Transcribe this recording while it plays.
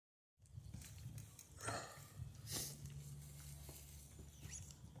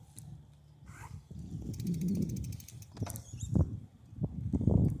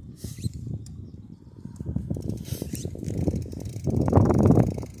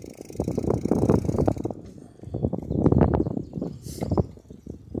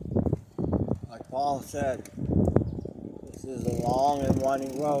said, this is a long and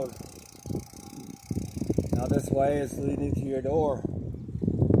winding road. Now this way is leading to your door.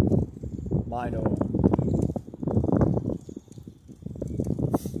 My door.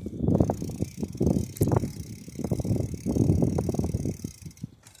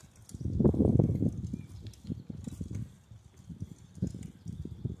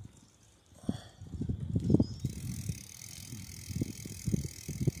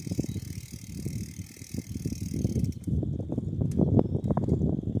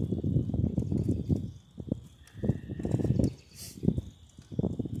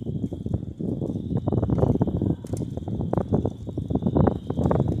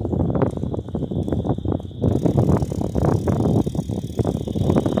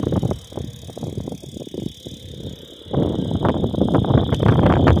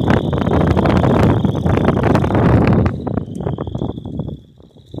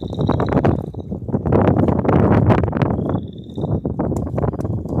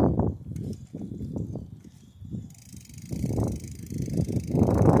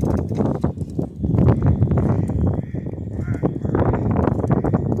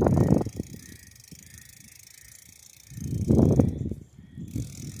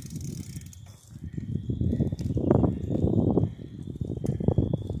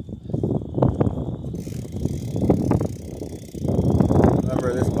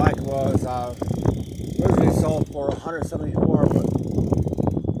 This bike was originally sold for $174, but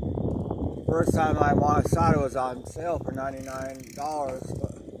the first time I saw it was on sale for $99,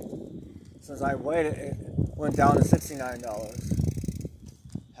 but since I waited, it went down to $69.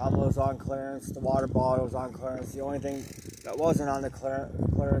 Helmet was on clearance, the water bottle was on clearance. The only thing that wasn't on the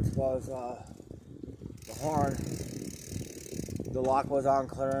clearance was the horn. The lock was on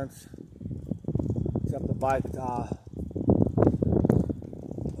clearance, except the bike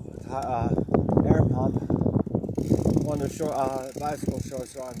air pump. One of the bicycle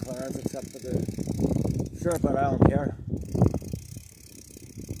shorts are on clearance, except for the shirt, but I don't care.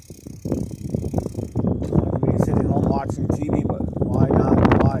 I could be sitting home watching TV, but why not?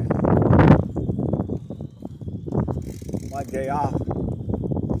 Why? My day off.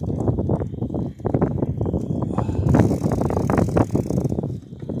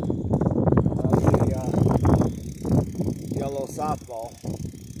 The yellow softball.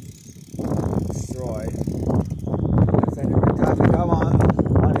 Destroyed. Traffic come on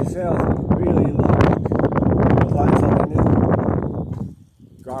these sales really low. You'll find something new.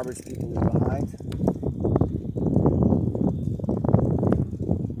 Garbage people leave behind.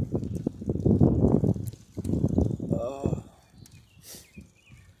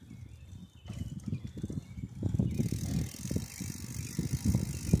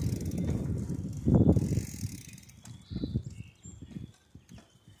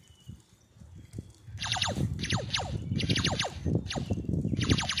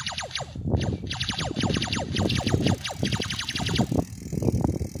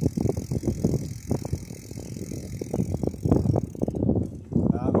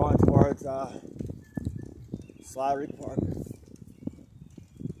 Flowery Park.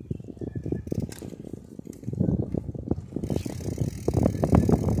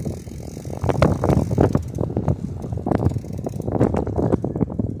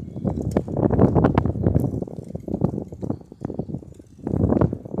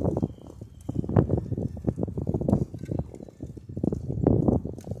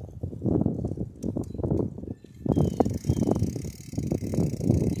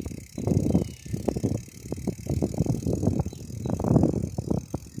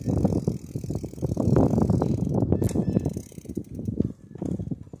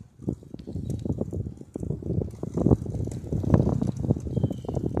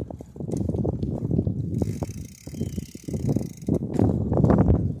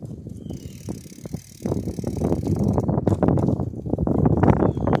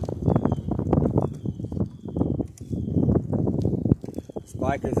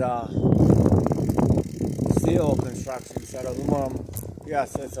 Bike is steel construction instead of aluminum.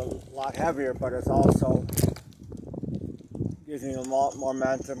 Yes, it's a lot heavier, but it's also gives you a lot more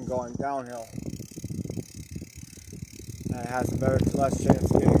momentum going downhill. And it has a less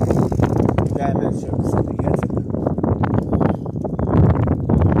chance of getting damaged if something hits it.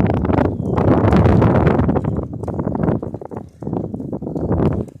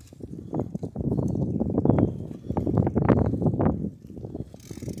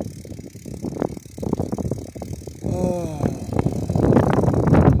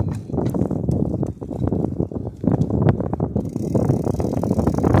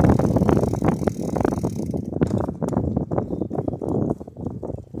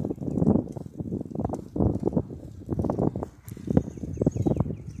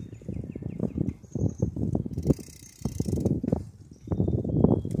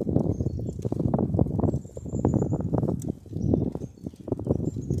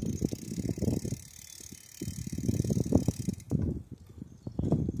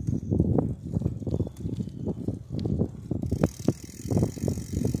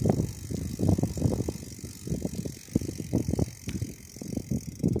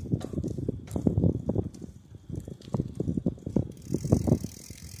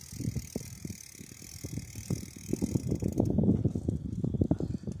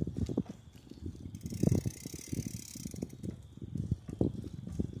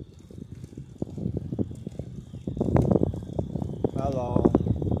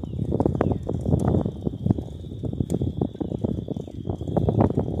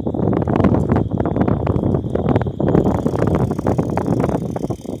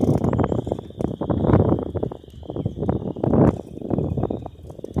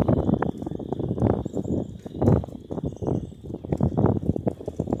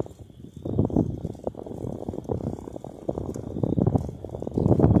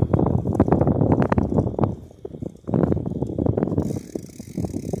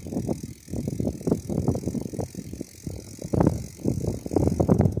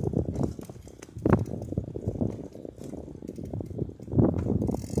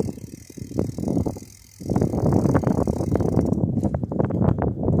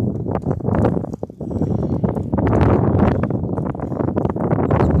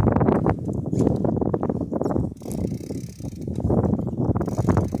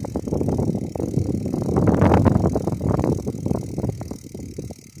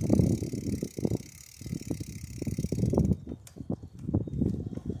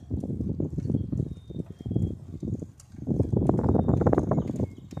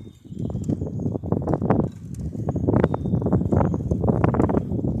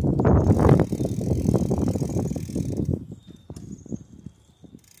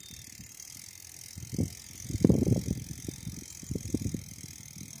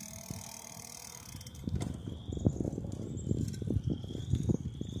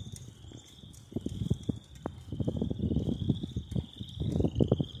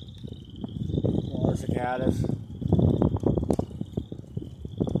 cicadas.